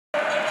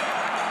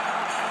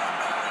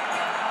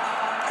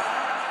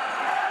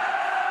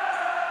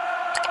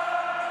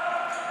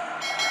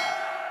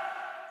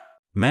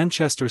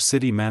Manchester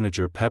City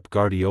manager Pep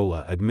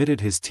Guardiola admitted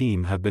his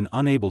team have been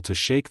unable to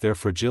shake their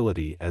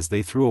fragility as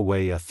they threw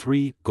away a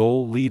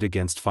 3-goal lead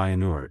against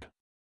Feyenoord.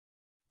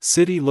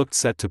 City looked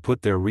set to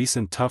put their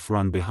recent tough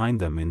run behind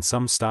them in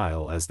some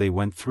style as they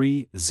went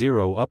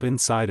 3-0 up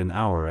inside an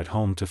hour at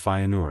home to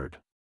Feyenoord.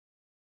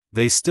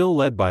 They still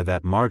led by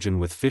that margin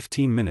with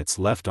 15 minutes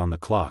left on the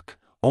clock,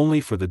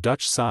 only for the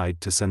Dutch side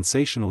to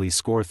sensationally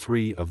score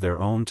 3 of their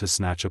own to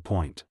snatch a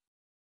point.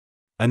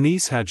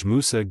 Hadj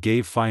Moussa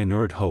gave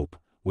Feyenoord hope,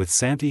 with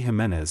Santi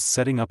Gimenez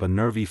setting up a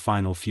nervy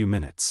final few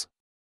minutes.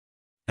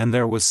 And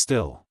there was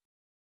still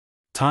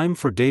time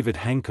for David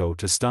Henko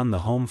to stun the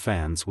home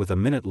fans with a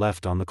minute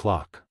left on the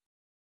clock.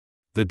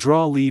 The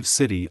draw leaves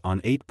City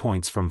on 8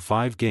 points from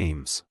 5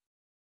 games.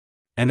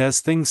 And as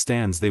things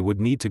stands they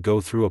would need to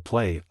go through a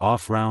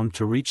play-off round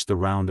to reach the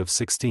round of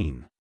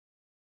 16.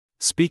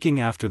 Speaking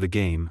after the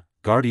game,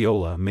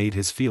 Guardiola made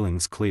his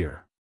feelings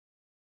clear.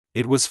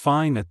 It was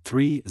fine at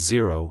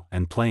 3-0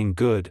 and playing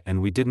good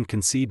and we didn't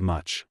concede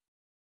much.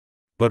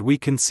 But we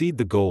concede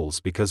the goals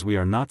because we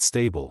are not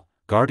stable,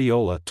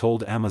 Guardiola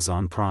told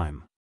Amazon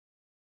Prime.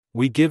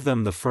 We give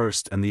them the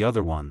first and the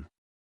other one.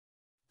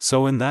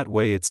 So in that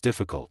way it's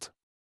difficult.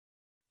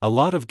 A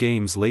lot of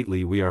games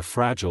lately we are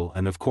fragile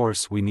and of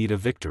course we need a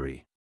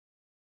victory.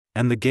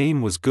 And the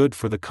game was good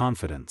for the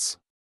confidence.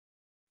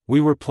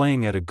 We were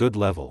playing at a good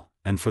level,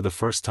 and for the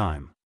first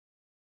time.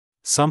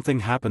 Something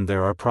happened,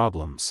 there are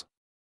problems.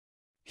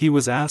 He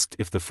was asked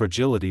if the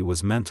fragility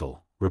was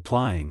mental,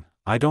 replying,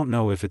 "I don't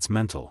know if it's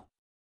mental.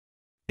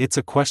 It's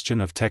a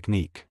question of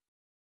technique.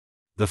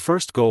 The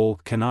first goal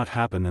cannot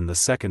happen and the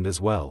second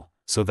as well,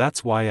 so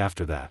that's why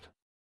after that.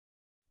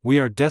 We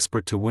are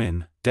desperate to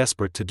win,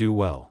 desperate to do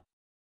well.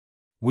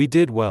 We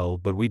did well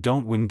but we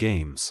don't win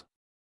games.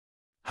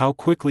 How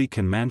quickly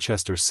can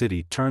Manchester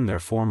City turn their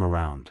form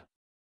around?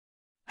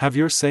 Have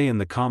your say in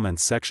the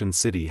comments section."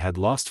 City had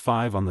lost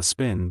 5 on the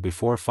spin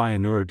before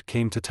Feyenoord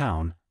came to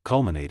town,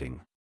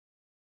 culminating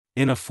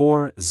in a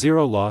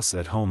 4-0 loss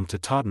at home to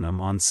Tottenham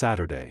on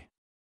Saturday.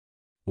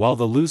 While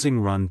the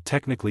losing run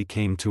technically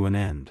came to an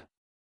end.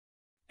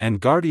 And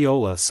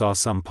Guardiola saw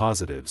some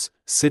positives.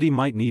 City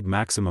might need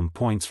maximum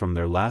points from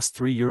their last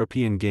 3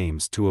 European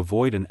games to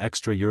avoid an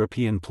extra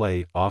European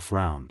play-off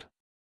round.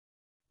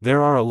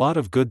 There are a lot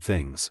of good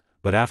things,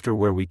 but after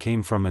where we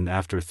came from and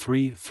after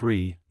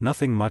 3-3,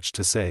 nothing much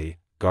to say,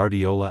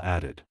 Guardiola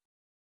added.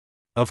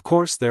 Of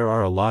course there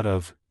are a lot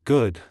of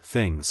good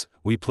things.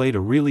 We played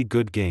a really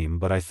good game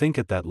but I think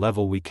at that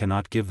level we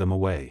cannot give them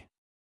away.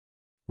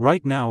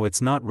 Right now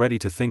it's not ready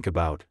to think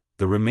about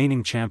the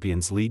remaining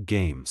Champions League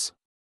games.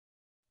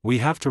 We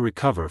have to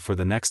recover for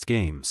the next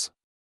games.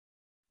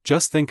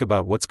 Just think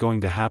about what's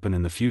going to happen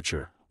in the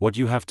future, what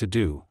you have to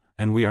do,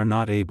 and we are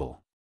not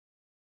able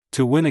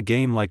to win a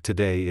game like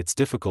today. It's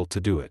difficult to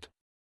do it.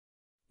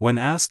 When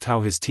asked how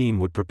his team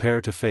would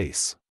prepare to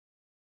face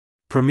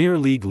Premier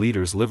League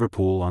leaders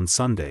Liverpool on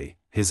Sunday,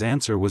 his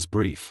answer was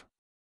brief.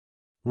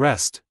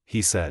 Rest,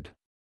 he said.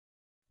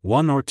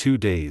 1 or 2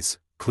 days,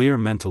 clear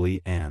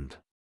mentally and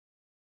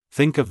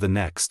think of the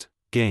next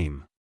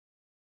game.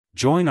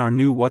 Join our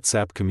new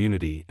WhatsApp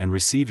community and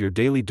receive your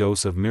daily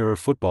dose of Mirror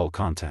football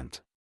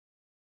content.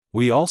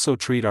 We also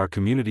treat our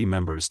community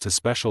members to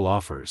special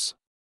offers,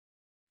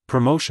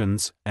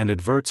 promotions, and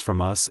adverts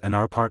from us and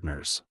our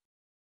partners.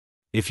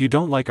 If you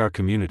don't like our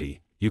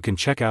community, you can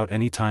check out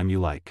anytime you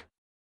like.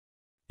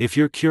 If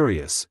you're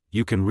curious,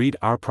 you can read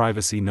our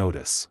privacy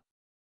notice.